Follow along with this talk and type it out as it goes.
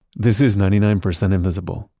This is 99%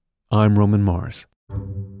 Invisible. I'm Roman Mars.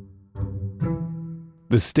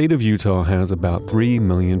 The state of Utah has about 3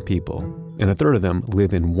 million people, and a third of them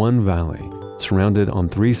live in one valley, surrounded on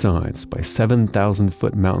 3 sides by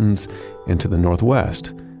 7,000-foot mountains and to the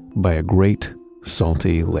northwest by a great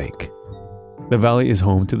salty lake. The valley is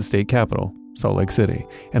home to the state capital, Salt Lake City,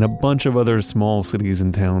 and a bunch of other small cities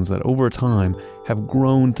and towns that over time have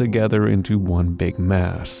grown together into one big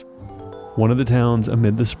mass. One of the towns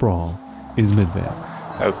amid the sprawl is Midvale.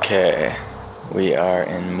 Okay, we are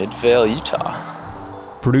in Midvale,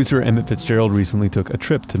 Utah. Producer Emmett Fitzgerald recently took a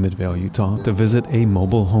trip to Midvale, Utah to visit a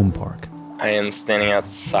mobile home park. I am standing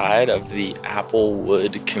outside of the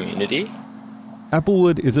Applewood community.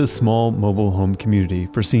 Applewood is a small mobile home community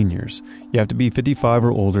for seniors. You have to be 55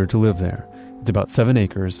 or older to live there. It's about 7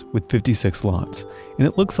 acres with 56 lots, and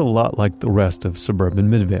it looks a lot like the rest of suburban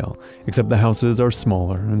Midvale, except the houses are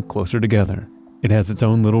smaller and closer together. It has its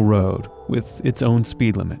own little road with its own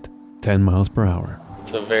speed limit, 10 miles per hour.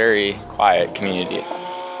 It's a very quiet community.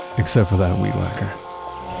 Except for that weed whacker.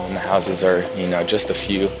 And the houses are, just a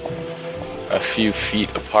few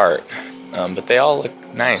feet apart. But they all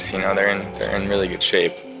look nice, they're in really good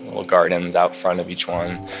shape. Little gardens out front of each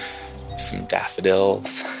one, some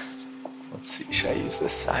daffodils. Let's see, should I use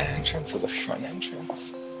this side entrance or the front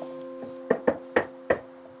entrance?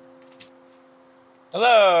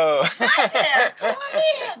 Hello! Hi, come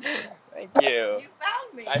on in. Thank you. You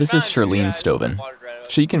found me. This is Charlene Stoven.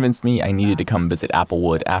 She convinced me I needed to come visit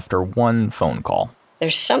Applewood after one phone call.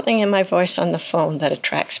 There's something in my voice on the phone that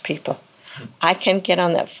attracts people. I can get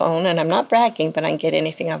on that phone, and I'm not bragging, but I can get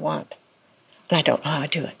anything I want. And I don't know how to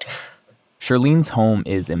do it. Charlene's home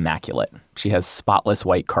is immaculate. She has spotless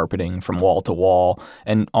white carpeting from wall to wall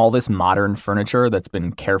and all this modern furniture that's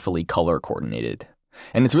been carefully color coordinated.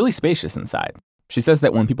 And it's really spacious inside. She says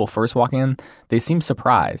that when people first walk in, they seem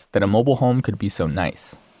surprised that a mobile home could be so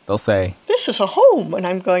nice. They'll say, "This is a home." And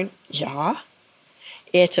I'm going, yeah.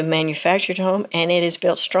 It's a manufactured home, and it is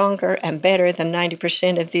built stronger and better than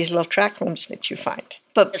 90% of these little tract homes that you find.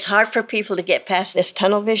 But it's hard for people to get past this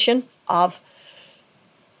tunnel vision of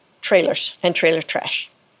trailers and trailer trash.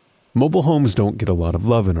 Mobile homes don't get a lot of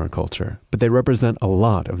love in our culture, but they represent a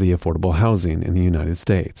lot of the affordable housing in the United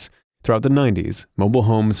States. Throughout the 90s, mobile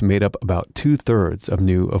homes made up about 2/3 of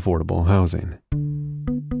new affordable housing.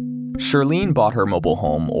 Charlene bought her mobile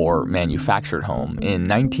home, or manufactured home, in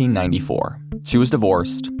 1994. She was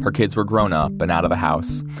divorced, her kids were grown up and out of the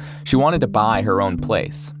house. She wanted to buy her own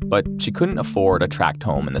place, but she couldn't afford a tract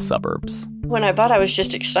home in the suburbs. When I bought, I was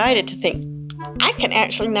just excited to think, I can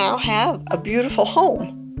actually now have a beautiful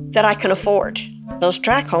home that I can afford. Those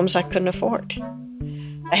tract homes I couldn't afford.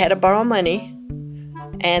 I had to borrow money,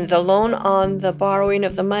 and the loan on the borrowing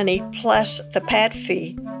of the money plus the pad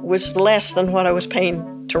fee was less than what I was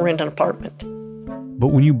paying to rent an apartment. But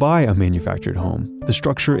when you buy a manufactured home, the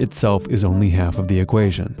structure itself is only half of the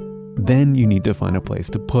equation. Then you need to find a place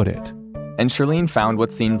to put it. And Charlene found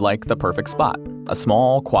what seemed like the perfect spot, a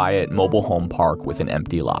small, quiet mobile home park with an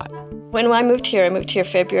empty lot. When I moved here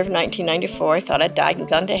February of 1994. I thought I'd died and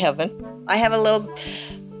gone to heaven. I have a little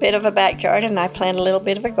bit of a backyard, and I plant a little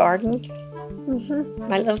bit of a garden.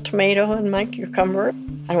 My little tomato and my cucumber.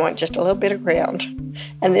 I want just a little bit of ground.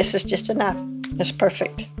 And this is just enough. It's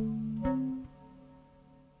perfect.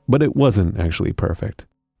 But it wasn't actually perfect.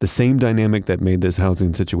 The same dynamic that made this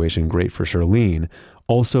housing situation great for Charlene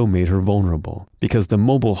also made her vulnerable, because the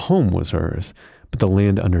mobile home was hers, but the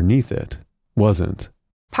land underneath it wasn't.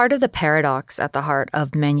 Part of the paradox at the heart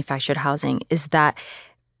of manufactured housing is that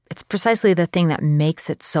it's precisely the thing that makes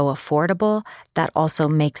it so affordable that also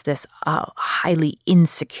makes this a highly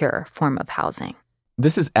insecure form of housing.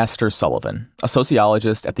 This is Esther Sullivan, a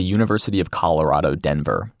sociologist at the University of Colorado,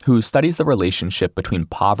 Denver, who studies the relationship between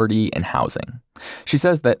poverty and housing. She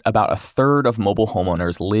says that about 1/3 of mobile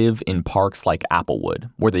homeowners live in parks like Applewood,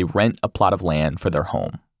 where they rent a plot of land for their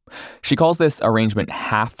home. She calls this arrangement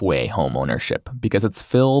halfway home ownership because it's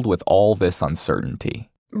filled with all this uncertainty.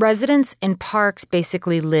 Residents in parks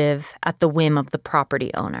basically live at the whim of the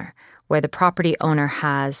property owner, where the property owner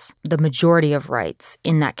has the majority of rights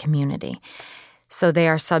in that community. So they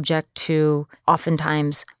are subject to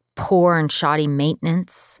oftentimes poor and shoddy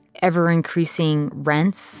maintenance, ever-increasing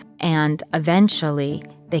rents, and eventually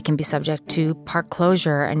they can be subject to park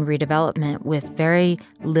closure and redevelopment with very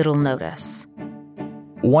little notice.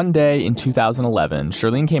 One day in 2011,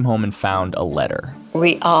 Charlene came home and found a letter.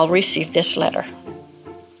 We all received this letter.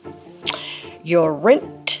 Your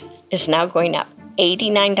rent is now going up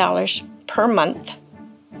 $89 per month,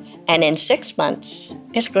 and in 6 months,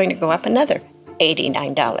 it's going to go up another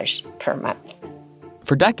 $89 per month.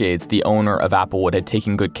 For decades, the owner of Applewood had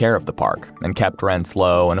taken good care of the park and kept rents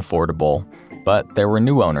low and affordable, but there were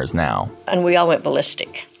new owners now. And we all went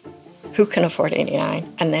ballistic. Who can afford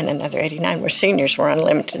 89? And then another 89 where seniors were on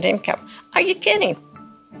limited income. Are you kidding?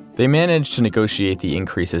 They managed to negotiate the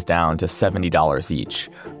increases down to $70 each.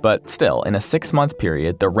 But still, in a 6-month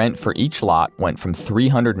period, the rent for each lot went from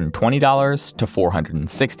 $320 to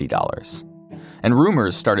 $460. And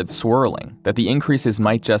rumors started swirling that the increases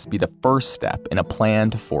might just be the first step in a plan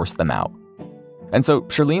to force them out. And so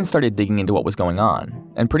Shirlene started digging into what was going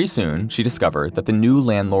on. And pretty soon, she discovered that the new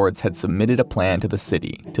landlords had submitted a plan to the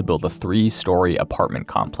city to build a 3-story apartment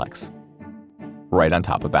complex right on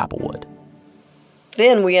top of Applewood.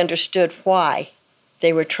 Then we understood why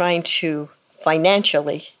they were trying to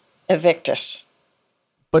financially evict us.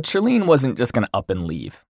 But Shirlene wasn't just going to up and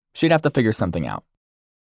leave. She'd have to figure something out.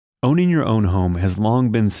 Owning your own home has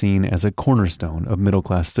long been seen as a cornerstone of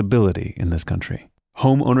middle-class stability in this country.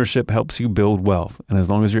 Home ownership helps you build wealth, and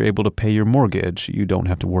as long as you're able to pay your mortgage, you don't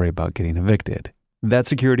have to worry about getting evicted. That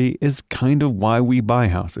security is kind of why we buy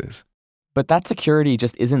houses. But that security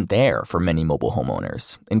just isn't there for many mobile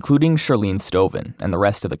homeowners, including Shirlene Stovin and the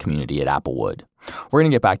rest of the community at Applewood. We're going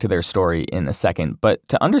to get back to their story in a second, but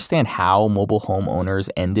to understand how mobile homeowners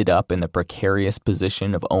ended up in the precarious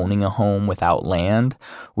position of owning a home without land,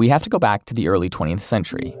 we have to go back to the early 20th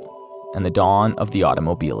century and the dawn of the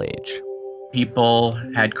automobile age. People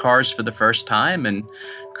had cars for the first time and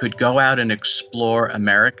could go out and explore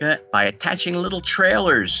America by attaching little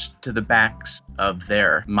trailers to the backs of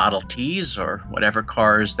their Model Ts or whatever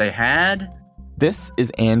cars they had. This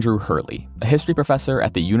is Andrew Hurley, a history professor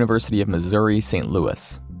at the University of Missouri, St.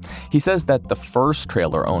 Louis. He says that the first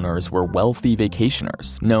trailer owners were wealthy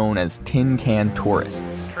vacationers, known as tin can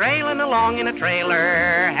tourists. Trailing along in a trailer,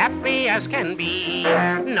 happy as can be.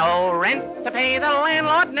 No rent to pay the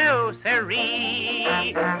landlord, no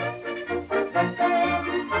siree.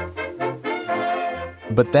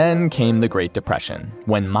 But then came the Great Depression,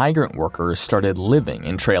 when migrant workers started living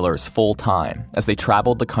in trailers full-time as they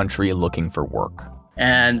traveled the country looking for work.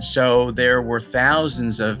 And so there were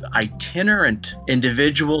thousands of itinerant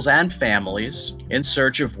individuals and families in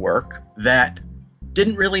search of work that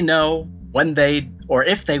didn't really know when or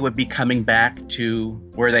if they would be coming back to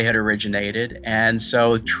where they had originated. And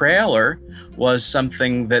so trailer was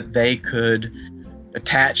something that they could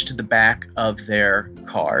attach to the back of their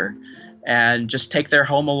car and just take their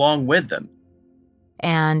home along with them.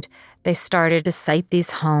 And they started to site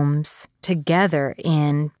these homes together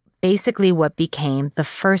in basically what became the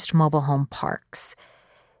first mobile home parks.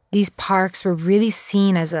 These parks were really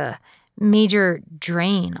seen as a major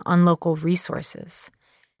drain on local resources.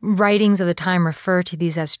 Writings of the time refer to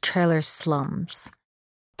these as trailer slums.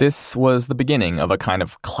 This was the beginning of a kind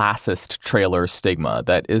of classist trailer stigma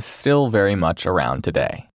that is still very much around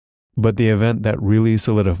today. But the event that really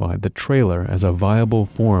solidified the trailer as a viable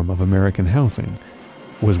form of American housing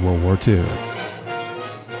was World War II.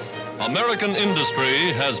 American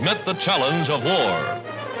industry has met the challenge of war.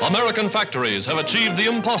 American factories have achieved the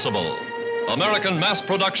impossible. American mass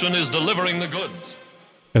production is delivering the goods.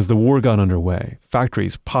 As the war got underway,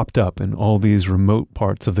 factories popped up in all these remote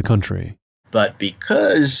parts of the country. But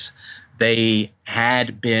because they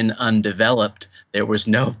had been undeveloped, there was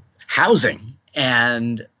no housing,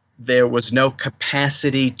 and there was no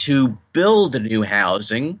capacity to build new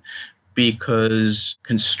housing because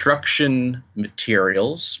construction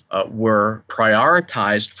materials were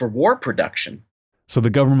prioritized for war production. So the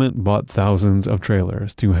government bought thousands of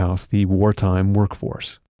trailers to house the wartime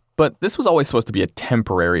workforce. But this was always supposed to be a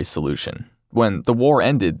temporary solution. When the war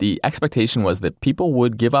ended, the expectation was that people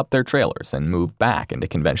would give up their trailers and move back into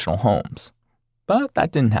conventional homes. But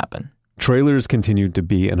that didn't happen. Trailers continued to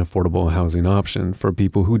be an affordable housing option for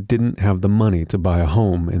people who didn't have the money to buy a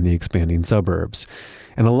home in the expanding suburbs.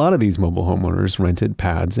 And a lot of these mobile homeowners rented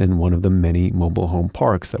pads in one of the many mobile home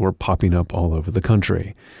parks that were popping up all over the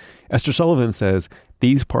country. Esther Sullivan says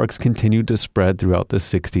these parks continued to spread throughout the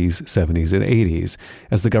 60s, 70s, and 80s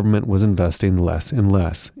as the government was investing less and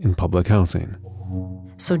less in public housing.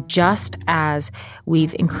 So just as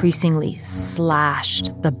we've increasingly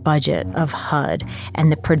slashed the budget of HUD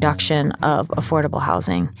and the production of affordable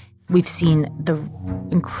housing, we've seen the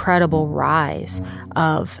incredible rise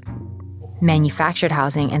of manufactured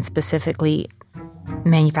housing, and specifically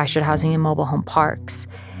manufactured housing in mobile home parks,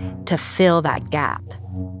 to fill that gap.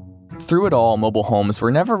 Through it all, mobile homes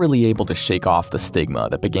were never really able to shake off the stigma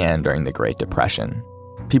that began during the Great Depression.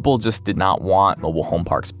 People just did not want mobile home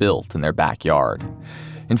parks built in their backyard.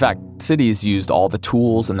 In fact, cities used all the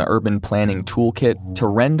tools in the urban planning toolkit to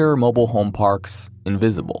render mobile home parks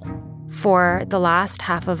invisible. For the last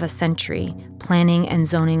half of a century, planning and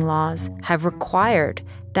zoning laws have required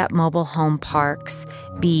that mobile home parks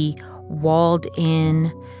be walled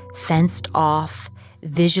in, fenced off,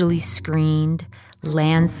 visually screened,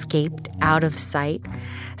 landscaped out of sight,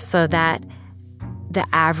 so that the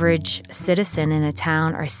average citizen in a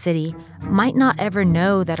town or city might not ever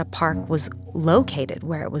know that a park was located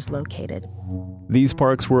where it was located. These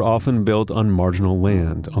parks were often built on marginal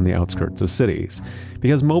land on the outskirts of cities.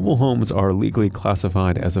 Because mobile homes are legally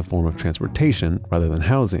classified as a form of transportation rather than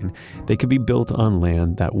housing, they could be built on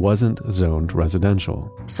land that wasn't zoned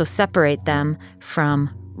residential. So separate them from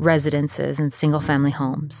residences and single-family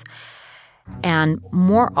homes. And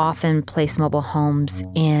more often place mobile homes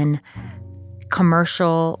in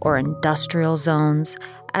commercial or industrial zones,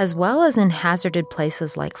 as well as in hazarded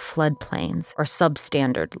places like floodplains or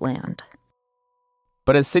substandard land.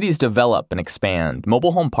 But as cities develop and expand,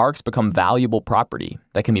 mobile home parks become valuable property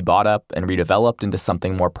that can be bought up and redeveloped into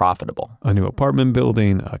something more profitable. A new apartment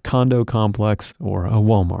building, a condo complex, or a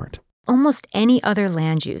Walmart. Almost any other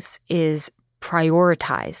land use is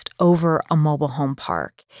prioritized over a mobile home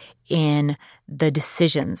park in the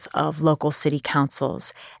decisions of local city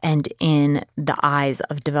councils and in the eyes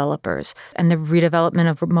of developers. And the redevelopment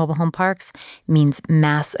of mobile home parks means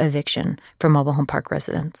mass eviction for mobile home park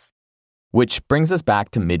residents. Which brings us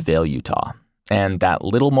back to Midvale, Utah, and that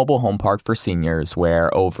little mobile home park for seniors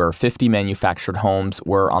where over 50 manufactured homes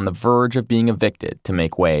were on the verge of being evicted to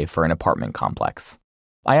make way for an apartment complex.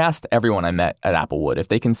 I asked everyone I met at Applewood if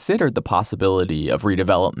they considered the possibility of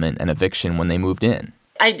redevelopment and eviction when they moved in.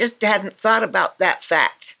 I just hadn't thought about that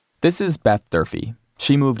fact. This is Beth Durfee.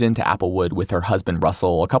 She moved into Applewood with her husband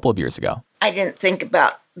Russell a couple of years ago. I didn't think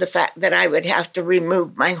about the fact that I would have to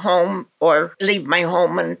remove my home or leave my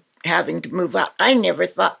home and having to move out. I never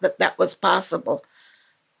thought that that was possible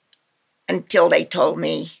until they told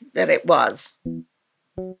me that it was.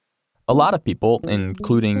 A lot of people,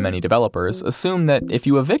 including many developers, assume that if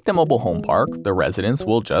you evict a mobile home park, the residents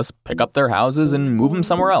will just pick up their houses and move them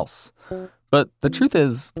somewhere else. But the truth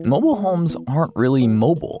is, mobile homes aren't really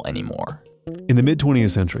mobile anymore. In the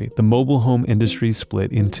mid-20th century, the mobile home industry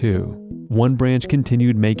split in two. One branch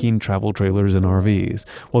continued making travel trailers and RVs,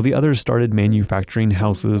 while the other started manufacturing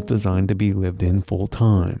houses designed to be lived in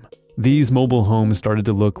full-time. These mobile homes started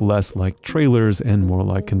to look less like trailers and more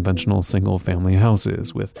like conventional single-family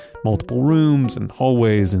houses with multiple rooms and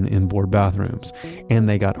hallways and inboard bathrooms, and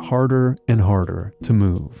they got harder and harder to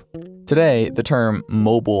move. Today, the term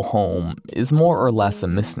mobile home is more or less a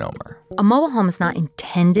misnomer. A mobile home is not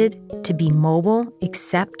intended to be mobile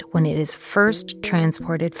except when it is first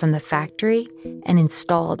transported from the factory and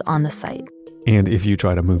installed on the site. And if you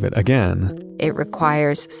try to move it again, it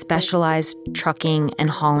requires specialized trucking and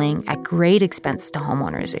hauling at great expense to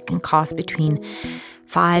homeowners. It can cost between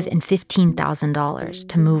 $5,000 and $15,000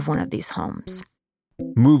 to move one of these homes.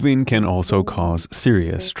 Moving can also cause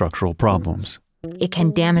serious structural problems. It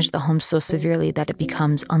can damage the home so severely that it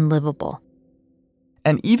becomes unlivable.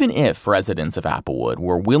 And even if residents of Applewood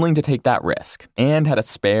were willing to take that risk and had a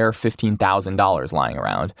spare $15,000 lying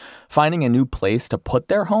around, finding a new place to put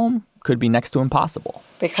their home could be next to impossible.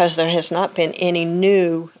 Because there has not been any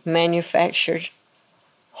new manufactured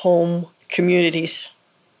home communities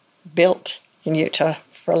built in Utah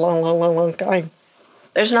for a long time.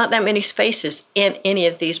 There's not that many spaces in any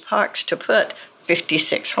of these parks to put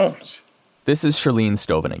 56 homes. This is Charlene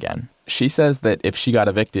Stoven again. She says that if she got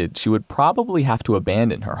evicted, she would probably have to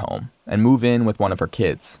abandon her home and move in with one of her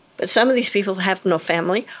kids. But some of these people have no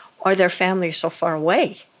family, or their family is so far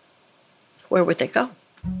away. Where would they go?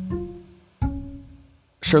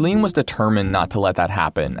 Charlene was determined not to let that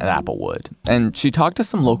happen at Applewood, and she talked to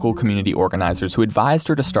some local community organizers who advised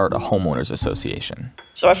her to start a homeowners association.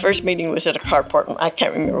 So our first meeting was at a carport. I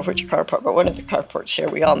can't remember which carport, but one of the carports here,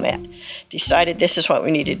 we all met, decided this is what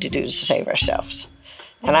we needed to do to save ourselves.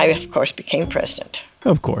 And I, of course, became president.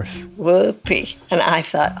 Of course. Whoopee. And I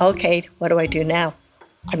thought, okay, what do I do now?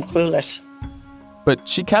 I'm clueless. But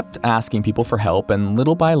she kept asking people for help, and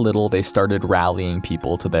little by little, they started rallying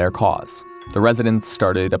people to their cause. The residents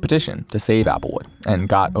started a petition to save Applewood and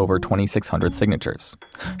got over 2,600 signatures.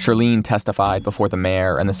 Charlene testified before the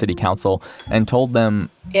mayor and the city council and told them,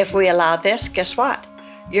 if we allow this, guess what?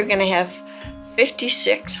 You're going to have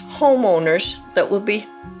 56 homeowners that will be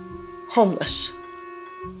homeless.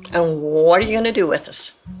 And what are you going to do with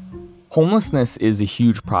us? Homelessness is a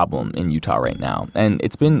huge problem in Utah right now, and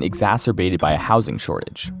it's been exacerbated by a housing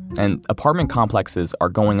shortage. And apartment complexes are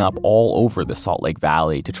going up all over the Salt Lake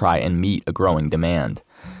Valley to try and meet a growing demand.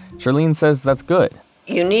 Charlene says that's good.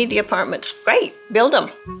 You need the apartments. Great, build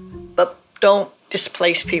them. But don't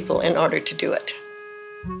displace people in order to do it.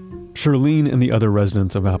 Shirlene and the other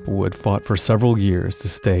residents of Applewood fought for several years to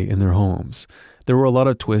stay in their homes. There were a lot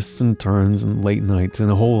of twists and turns and late nights and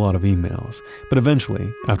a whole lot of emails. But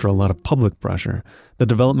eventually, after a lot of public pressure, the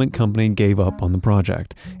development company gave up on the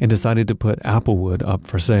project and decided to put Applewood up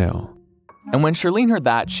for sale. And when Shirlene heard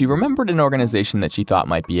that, she remembered an organization that she thought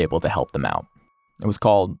might be able to help them out. It was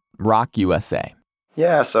called ROC USA.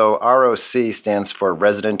 Yeah, so ROC stands for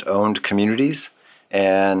Resident-Owned Communities.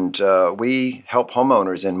 And we help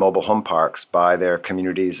homeowners in mobile home parks buy their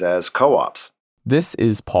communities as co-ops. This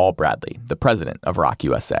is Paul Bradley, the president of ROC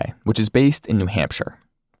USA, which is based in New Hampshire.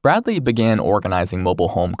 Bradley began organizing mobile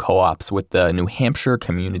home co-ops with the New Hampshire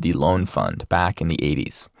Community Loan Fund back in the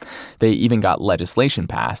 80s. They even got legislation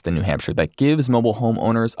passed in New Hampshire that gives mobile home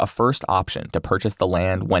owners a first option to purchase the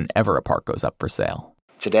land whenever a park goes up for sale.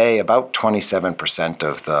 Today, about 27%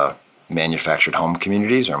 of the manufactured home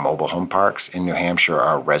communities or mobile home parks in New Hampshire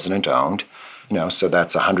are resident-owned. So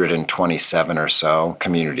that's 127 or so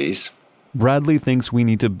communities. Bradley thinks we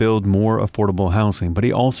need to build more affordable housing, but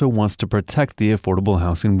he also wants to protect the affordable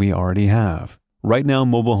housing we already have. Right now,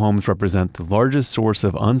 mobile homes represent the largest source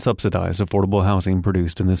of unsubsidized affordable housing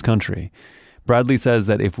produced in this country. Bradley says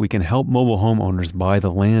that if we can help mobile homeowners buy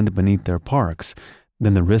the land beneath their parks,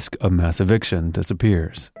 then the risk of mass eviction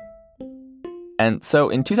disappears. And so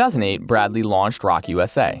in 2008, Bradley launched ROC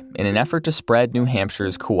USA in an effort to spread New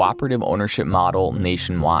Hampshire's cooperative ownership model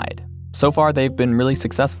nationwide. So far, they've been really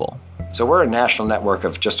successful. So we're a national network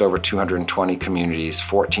of just over 220 communities,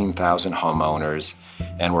 14,000 homeowners,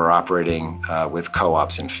 and we're operating with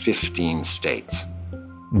co-ops in 15 states.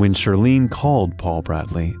 When Shirlene called Paul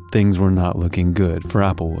Bradley, things were not looking good for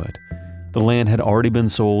Applewood. The land had already been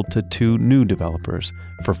sold to two new developers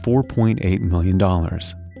for $4.8 million.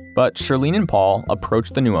 But Shirlene and Paul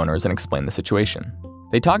approached the new owners and explained the situation.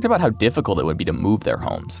 They talked about how difficult it would be to move their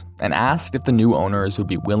homes and asked if the new owners would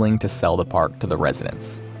be willing to sell the park to the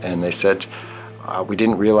residents. And they said, we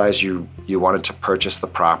didn't realize you wanted to purchase the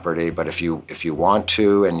property, but if you want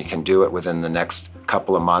to and you can do it within the next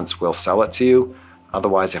couple of months, we'll sell it to you.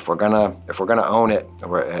 Otherwise, if we're gonna own it,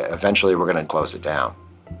 eventually we're gonna close it down.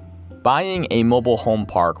 Buying a mobile home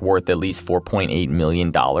park worth at least $4.8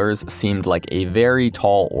 million seemed like a very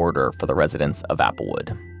tall order for the residents of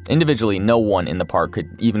Applewood. Individually, no one in the park could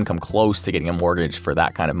even come close to getting a mortgage for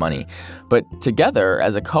that kind of money. But together,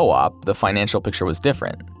 as a co-op, the financial picture was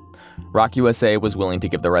different. ROC USA was willing to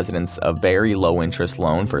give the residents a very low-interest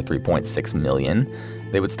loan for $3.6 million.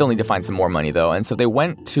 They would still need to find some more money, though, and so they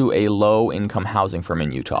went to a low-income housing firm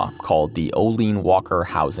in Utah called the Olene Walker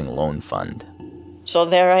Housing Loan Fund. So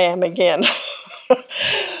there I am again,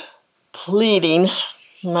 pleading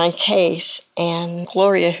my case, and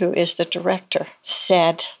Gloria, who is the director,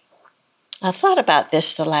 said, I've thought about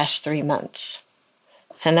this the last 3 months,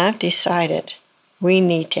 and I've decided we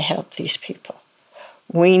need to help these people.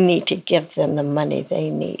 We need to give them the money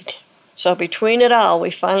they need. So between it all,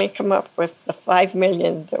 we finally come up with the $5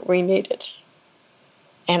 million that we needed.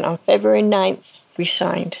 And on February 9th, we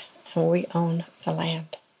signed, and we own the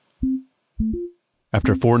land.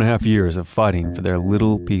 After 4.5 years of fighting for their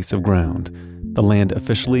little piece of ground, the land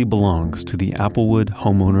officially belongs to the Applewood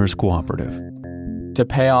Homeowners Cooperative. To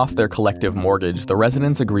pay off their collective mortgage, the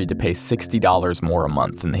residents agreed to pay $60 more a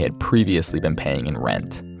month than they had previously been paying in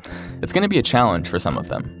rent. It's going to be a challenge for some of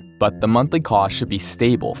them, but the monthly cost should be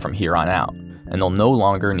stable from here on out, and they'll no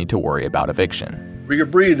longer need to worry about eviction. We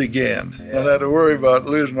could breathe again. Not have to worry about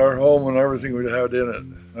losing our home and everything we had in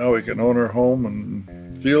it. Now we can own our home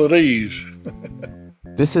and feel at ease.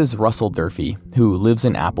 This is Russell Durfee, who lives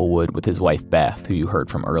in Applewood with his wife Beth, who you heard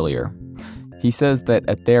from earlier. He says that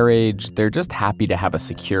at their age, they're just happy to have a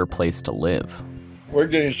secure place to live. We're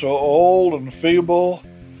getting so old and feeble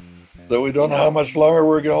that we don't know how much longer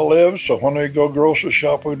we're going to live, so when we go grocery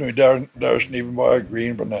shopping, we daren't even buy a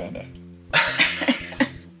green banana.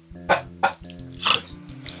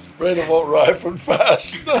 Afraid it won't ripen fast.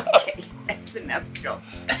 Okay, that's enough jokes.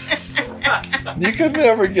 You can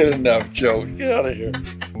never get enough jokes. Get out of here.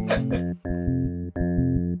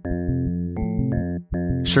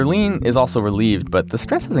 Shirlene is also relieved, but the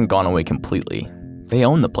stress hasn't gone away completely. They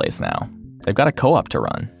own the place now. They've got a co-op to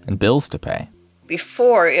run and bills to pay.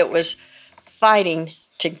 Before, it was fighting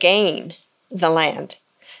to gain the land.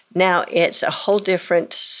 Now it's a whole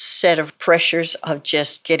different set of pressures of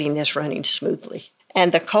just getting this running smoothly.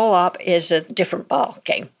 And the co-op is a different ball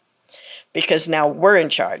game because now we're in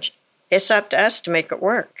charge. It's up to us to make it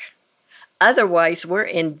work. Otherwise, we're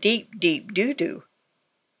in deep, deep doo-doo.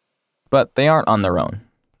 But they aren't on their own.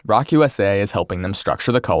 ROC USA is helping them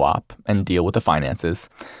structure the co-op and deal with the finances.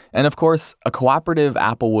 And of course, a cooperative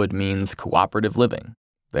Applewood means cooperative living.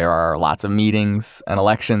 There are lots of meetings and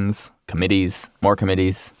elections, committees, more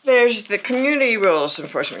committees. There's the Community Rules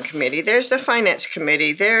Enforcement Committee. There's the Finance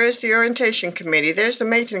Committee. There is the Orientation Committee. There's the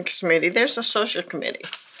Maintenance Committee. There's the Social Committee.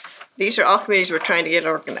 These are all committees we're trying to get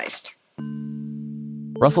organized.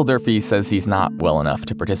 Russell Durfee says he's not well enough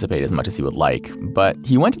to participate as much as he would like, but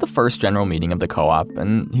he went to the first general meeting of the co-op,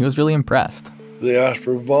 and he was really impressed. They asked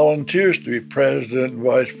for volunteers to be president,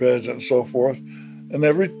 vice president, and so forth. And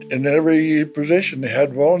in every position, they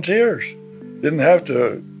had volunteers. Didn't have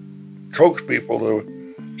to coax people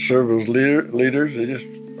to serve as leaders. They just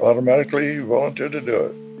automatically volunteered to do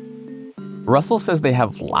it. Russell says they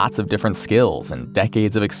have lots of different skills and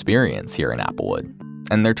decades of experience here in Applewood,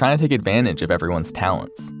 and they're trying to take advantage of everyone's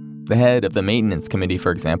talents. The head of the maintenance committee,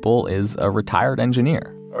 for example, is a retired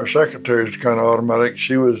engineer. Our secretary is kind of automatic.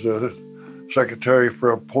 She was a secretary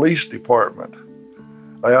for a police department.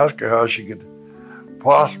 I asked her how she could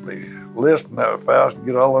possibly listen that fast and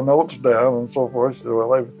get all the notes down and so forth. She said,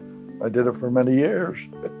 well, I did it for many years.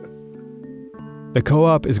 The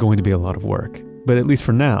co-op is going to be a lot of work, but at least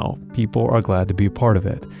for now, people are glad to be a part of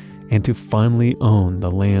it and to finally own the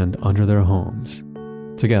land under their homes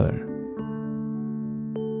together.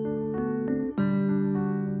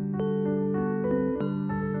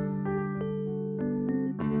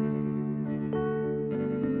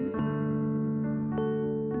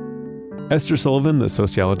 Esther Sullivan, the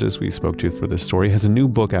sociologist we spoke to for this story, has a new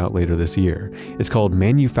book out later this year. It's called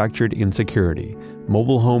Manufactured Insecurity: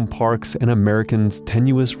 Mobile Home Parks and Americans'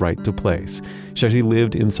 Tenuous Right to Place. She actually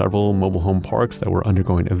lived in several mobile home parks that were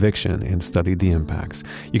undergoing eviction and studied the impacts.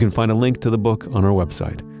 You can find a link to the book on our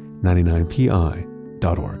website,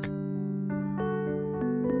 99pi.org.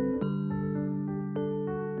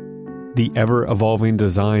 The ever-evolving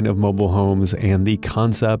design of mobile homes and the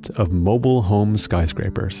concept of mobile home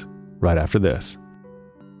skyscrapers. Right after this.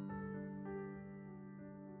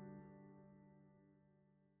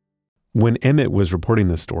 When Emmett was reporting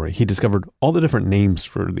this story, he discovered all the different names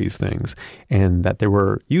for these things and that they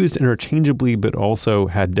were used interchangeably but also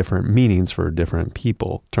had different meanings for different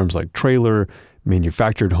people. Terms like trailer,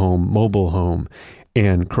 manufactured home, mobile home.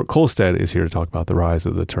 And Kurt Kolstad is here to talk about the rise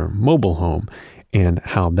of the term mobile home and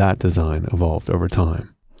how that design evolved over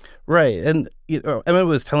time. Right. And Emmett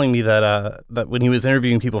was telling me that that when he was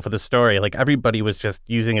interviewing people for the story, like everybody was just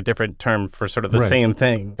using a different term for sort of the same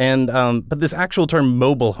thing. And but this actual term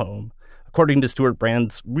mobile home, according to Stuart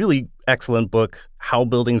Brand's really excellent book, How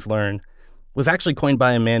Buildings Learn, was actually coined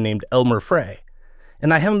by a man named Elmer Frey.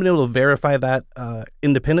 And I haven't been able to verify that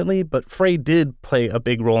independently, but Frey did play a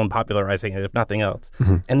big role in popularizing it, if nothing else.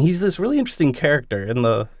 Mm-hmm. And he's this really interesting character. In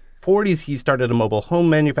the 40s, he started a mobile home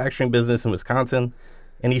manufacturing business in Wisconsin.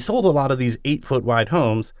 And he sold a lot of these 8-foot wide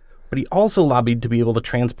homes, but he also lobbied to be able to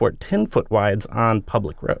transport 10-foot wides on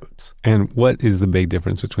public roads. And what is the big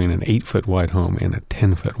difference between an 8-foot wide home and a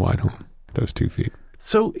 10-foot wide home, those 2 feet?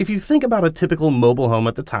 So if you think about a typical mobile home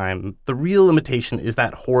at the time, the real limitation is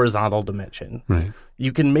that horizontal dimension. Right.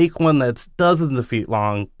 You can make one that's dozens of feet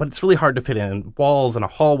long, but it's really hard to fit in walls and a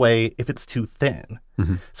hallway if it's too thin.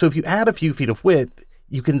 Mm-hmm. So if you add a few feet of width,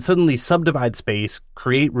 you can suddenly subdivide space,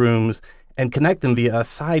 create rooms, and connect them via a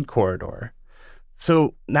side corridor.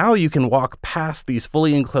 So now you can walk past these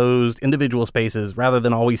fully enclosed individual spaces rather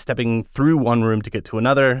than always stepping through one room to get to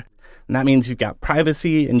another. And that means you've got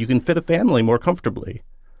privacy and you can fit a family more comfortably.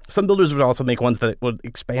 Some builders would also make ones that would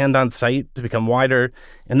expand on site to become wider.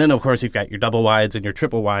 And then, of course, you've got your double wides and your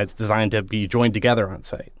triple wides designed to be joined together on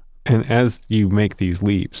site. And as you make these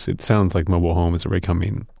leaps, it sounds like mobile homes are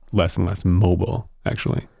becoming less and less mobile,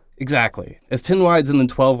 actually. Exactly. As 10 wides and then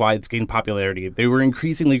 12 wides gained popularity, they were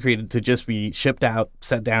increasingly created to just be shipped out,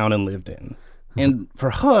 set down, and lived in. And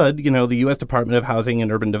for HUD, the U.S. Department of Housing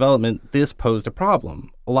and Urban Development, this posed a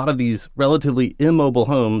problem. A lot of these relatively immobile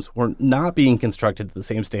homes were not being constructed to the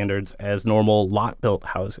same standards as normal lot-built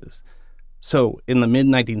houses. So in the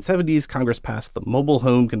mid-1970s, Congress passed the Mobile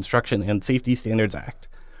Home Construction and Safety Standards Act,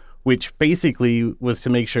 which basically was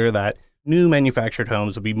to make sure that new manufactured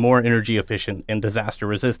homes would be more energy efficient and disaster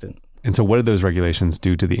resistant. And so what did those regulations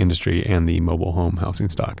do to the industry and the mobile home housing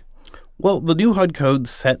stock? Well, the new HUD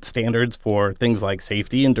codes set standards for things like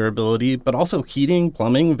safety and durability, but also heating,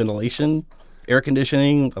 plumbing, ventilation, air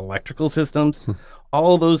conditioning, electrical systems,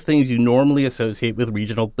 all those things you normally associate with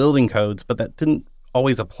regional building codes, but that didn't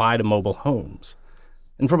always apply to mobile homes.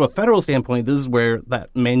 And from a federal standpoint, this is where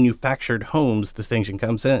that manufactured homes distinction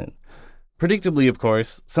comes in. Predictably, of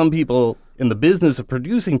course, some people in the business of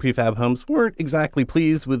producing prefab homes weren't exactly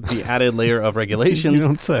pleased with the added layer of regulations. You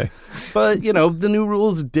don't say. But, the new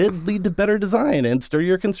rules did lead to better design and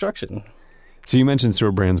sturdier construction. So you mentioned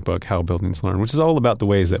Stuart Brand's book, How Buildings Learn, which is all about the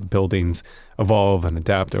ways that buildings evolve and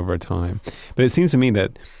adapt over time. But it seems to me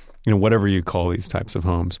that, whatever you call these types of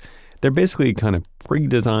homes, they're basically kind of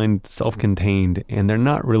pre-designed, self-contained, and they're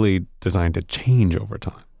not really designed to change over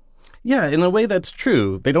time. Yeah, in a way that's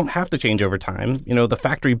true. They don't have to change over time. The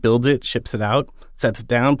factory builds it, ships it out, sets it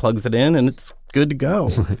down, plugs it in, and it's good to go.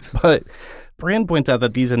 But Brand points out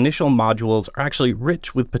that these initial modules are actually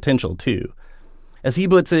rich with potential too. As he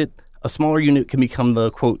puts it, a smaller unit can become the,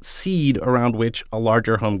 quote, seed around which a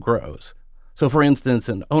larger home grows. So for instance,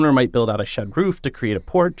 an owner might build out a shed roof to create a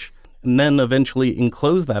porch, and then eventually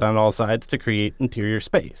enclose that on all sides to create interior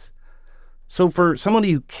space. So for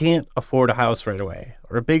somebody who can't afford a house right away,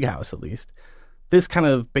 or a big house at least, this kind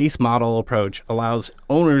of base model approach allows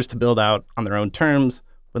owners to build out on their own terms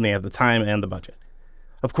when they have the time and the budget.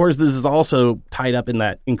 Of course, this is also tied up in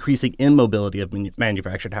that increasing immobility of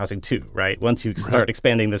manufactured housing too, right? Once you start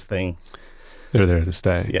expanding this thing. They're there to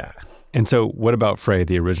stay. Yeah. And so what about Frey,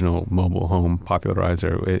 the original mobile home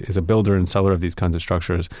popularizer, is a builder and seller of these kinds of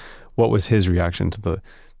structures? What was his reaction to the,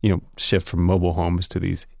 shift from mobile homes to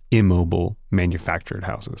these immobile manufactured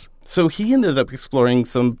houses? So he ended up exploring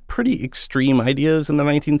some pretty extreme ideas in the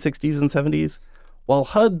 1960s and 70s. While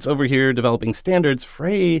HUD's over here developing standards,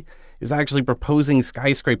 Frey is actually proposing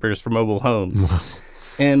skyscrapers for mobile homes.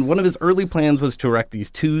 And one of his early plans was to erect these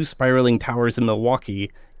 2 spiraling towers in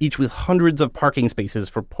Milwaukee, each with hundreds of parking spaces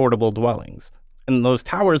for portable dwellings. And those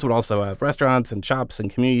towers would also have restaurants and shops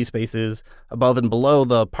and community spaces above and below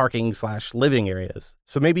the parking/living areas.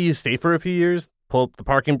 So maybe you stay for a few years, pull up the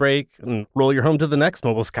parking brake, and roll your home to the next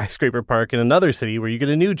mobile skyscraper park in another city where you get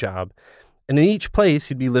a new job. And in each place,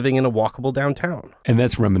 you'd be living in a walkable downtown. And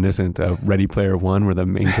that's reminiscent of Ready Player One, where the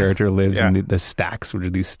main character lives in the stacks, which are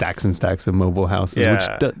these stacks and stacks of mobile houses, which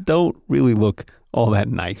don't really look all that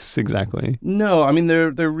nice, exactly. No, I mean,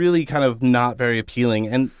 they're really kind of not very appealing.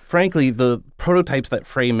 And frankly, the prototypes that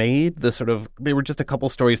Frey made, they were just a couple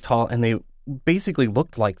stories tall, and they basically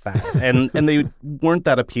looked like that. And they weren't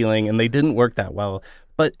that appealing, and they didn't work that well.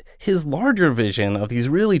 But his larger vision of these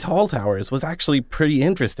really tall towers was actually pretty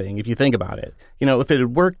interesting if you think about it. If it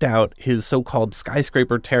had worked out, his so-called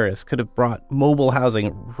skyscraper terrace could have brought mobile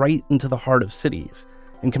housing right into the heart of cities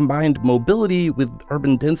and combined mobility with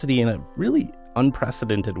urban density in a really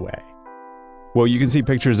unprecedented way. Well, you can see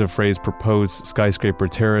pictures of Frey's proposed skyscraper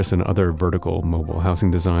terrace and other vertical mobile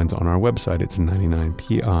housing designs on our website. It's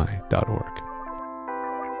 99pi.org.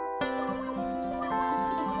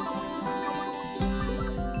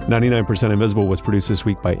 99% Invisible was produced this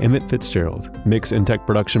week by Emmett Fitzgerald. Mix and tech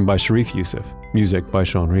production by Sharif Youssef. Music by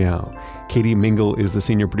Sean Rial. Katie Mingle is the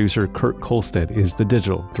senior producer. Kurt Kolstedt is the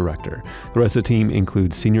digital director. The rest of the team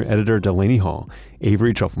includes senior editor Delaney Hall,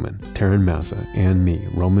 Avery Trufelman, Taryn Mazza, and me,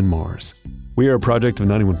 Roman Mars. We are a project of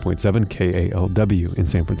 91.7 KALW in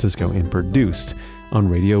San Francisco and produced on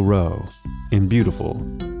Radio Row in beautiful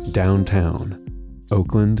downtown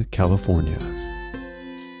Oakland, California.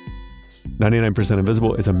 99%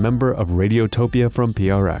 Invisible is a member of Radiotopia from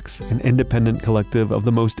PRX, an independent collective of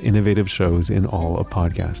the most innovative shows in all of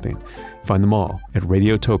podcasting. Find them all at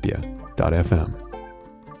radiotopia.fm.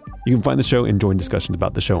 You can find the show and join discussions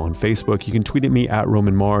about the show on Facebook. You can tweet at me at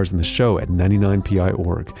Roman Mars and the show at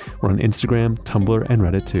 99pi.org. We're on Instagram, Tumblr, and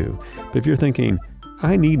Reddit too. But if you're thinking,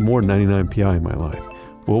 I need more 99pi in my life,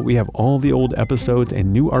 well, we have all the old episodes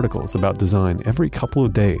and new articles about design every couple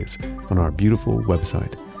of days on our beautiful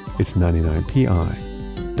website. It's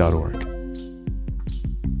 99pi.org.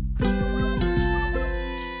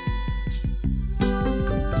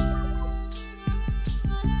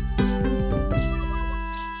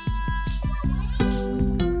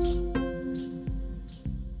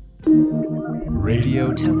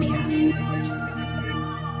 Radiotopia.